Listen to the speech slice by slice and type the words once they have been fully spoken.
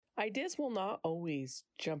Ideas will not always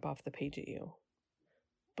jump off the page at you.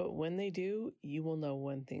 But when they do, you will know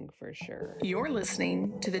one thing for sure. You're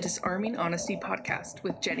listening to the Disarming Honesty podcast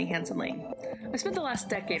with Jenny Hansen-Lane. I spent the last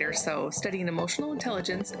decade or so studying emotional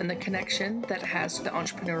intelligence and the connection that it has to the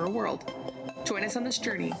entrepreneurial world. Join us on this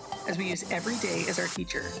journey as we use every day as our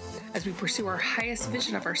teacher, as we pursue our highest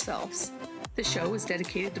vision of ourselves. The show is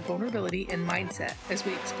dedicated to vulnerability and mindset as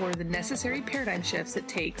we explore the necessary paradigm shifts it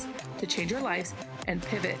takes to change our lives and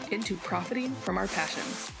pivot into profiting from our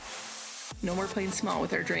passions. No more playing small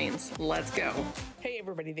with our dreams. Let's go. Hey,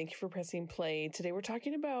 everybody. Thank you for pressing play. Today, we're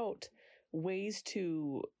talking about ways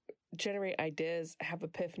to generate ideas, have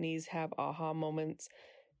epiphanies, have aha moments,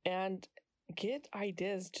 and get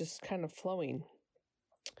ideas just kind of flowing.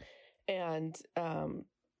 And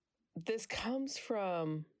this comes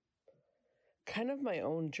from kind of my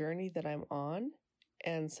own journey that I'm on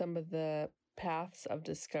and some of the paths of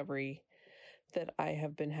discovery that I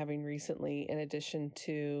have been having recently, in addition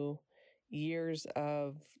to years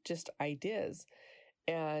of just ideas.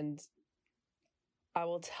 And I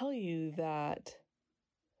will tell you that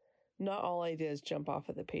not all ideas jump off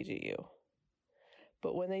of the page at you.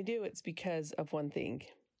 But when they do, it's because of one thing.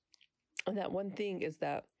 And that one thing is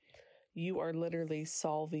that you are literally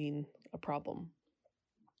solving a problem.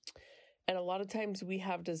 And a lot of times we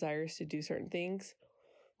have desires to do certain things.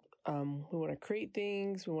 We want to create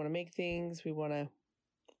things. We want to make things. We want to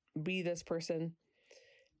be this person.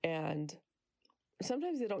 And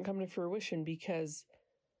sometimes they don't come to fruition because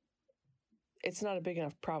it's not a big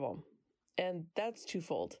enough problem. And that's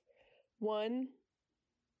twofold. One,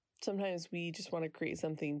 sometimes we just want to create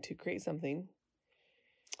something to create something.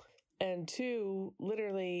 And two,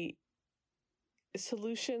 literally,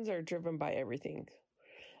 solutions are driven by everything.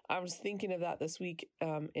 I was thinking of that this week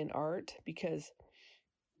in art, because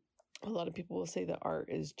a lot of people will say that art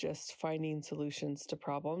is just finding solutions to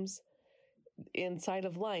problems inside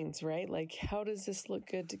of lines, right? Like, how does this look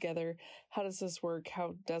good together? How does this work?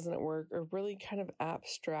 How doesn't it work? Or really kind of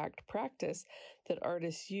abstract practice that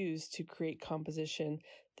artists use to create composition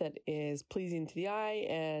that is pleasing to the eye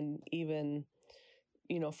and even,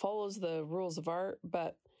 follows the rules of art.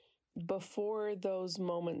 But before those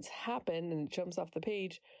moments happen and it jumps off the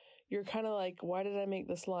page, you're kind of like, why did I make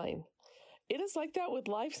this line? It is like that with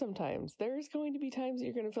life sometimes. There's going to be times that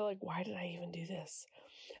you're going to feel like, why did I even do this?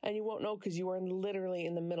 And you won't know because you are literally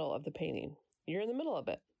in the middle of the painting. You're in the middle of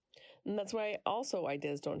it. And that's why also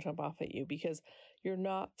ideas don't jump off at you, because you're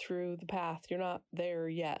not through the path. You're not there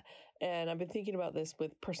yet. And I've been thinking about this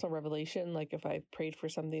with personal revelation. Like if I've prayed for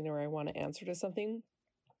something or I want to answer to something,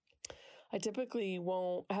 I typically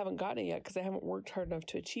haven't gotten it yet because I haven't worked hard enough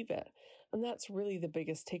to achieve it. And that's really the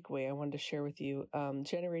biggest takeaway I wanted to share with you.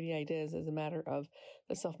 Generating ideas is a matter of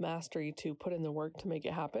the self-mastery to put in the work to make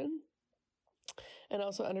it happen. And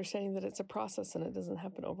also understanding that it's a process and it doesn't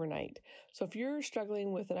happen overnight. So if you're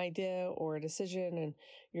struggling with an idea or a decision and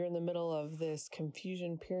you're in the middle of this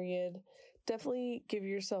confusion period, definitely give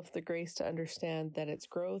yourself the grace to understand that it's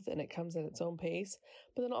growth and it comes at its own pace.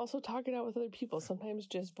 But then also talk it out with other people. Sometimes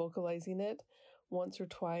just vocalizing it once or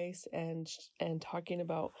twice and talking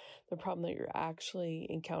about the problem that you're actually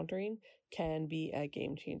encountering can be a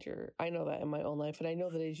game changer. I know that in my own life. And I know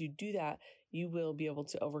that as you do that, you will be able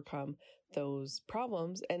to overcome those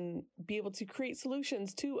problems and be able to create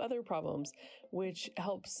solutions to other problems, which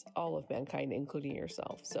helps all of mankind, including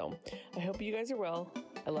yourself. So I hope you guys are well.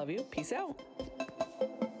 I love you. Peace out.